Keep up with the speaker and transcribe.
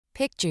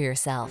Picture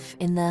yourself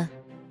in the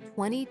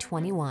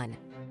 2021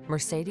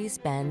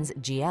 Mercedes-Benz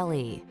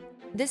GLE.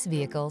 This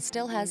vehicle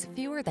still has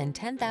fewer than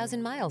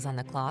 10,000 miles on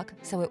the clock,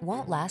 so it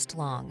won't last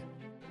long.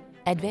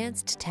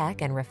 Advanced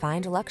tech and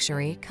refined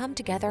luxury come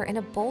together in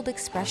a bold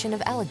expression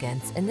of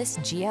elegance in this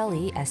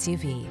GLE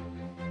SUV.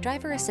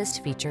 Driver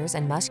assist features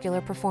and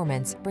muscular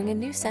performance bring a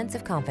new sense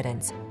of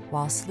confidence,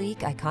 while sleek,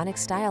 iconic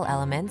style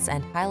elements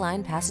and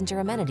highline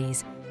passenger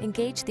amenities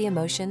engage the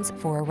emotions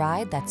for a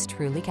ride that's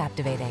truly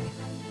captivating.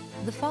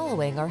 The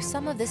following are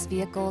some of this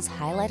vehicle's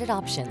highlighted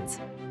options: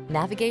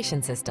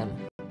 navigation system,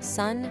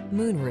 sun,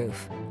 moonroof,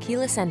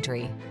 keyless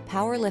entry,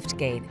 power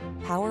liftgate,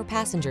 power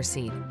passenger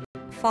seat,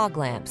 fog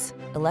lamps,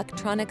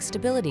 electronic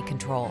stability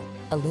control,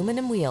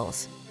 aluminum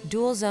wheels,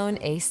 dual zone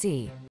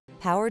AC,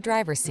 power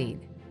driver seat.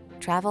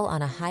 Travel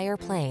on a higher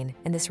plane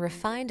in this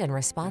refined and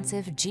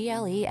responsive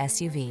GLE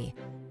SUV.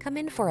 Come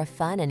in for a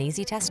fun and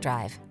easy test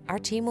drive. Our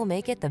team will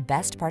make it the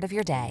best part of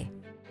your day.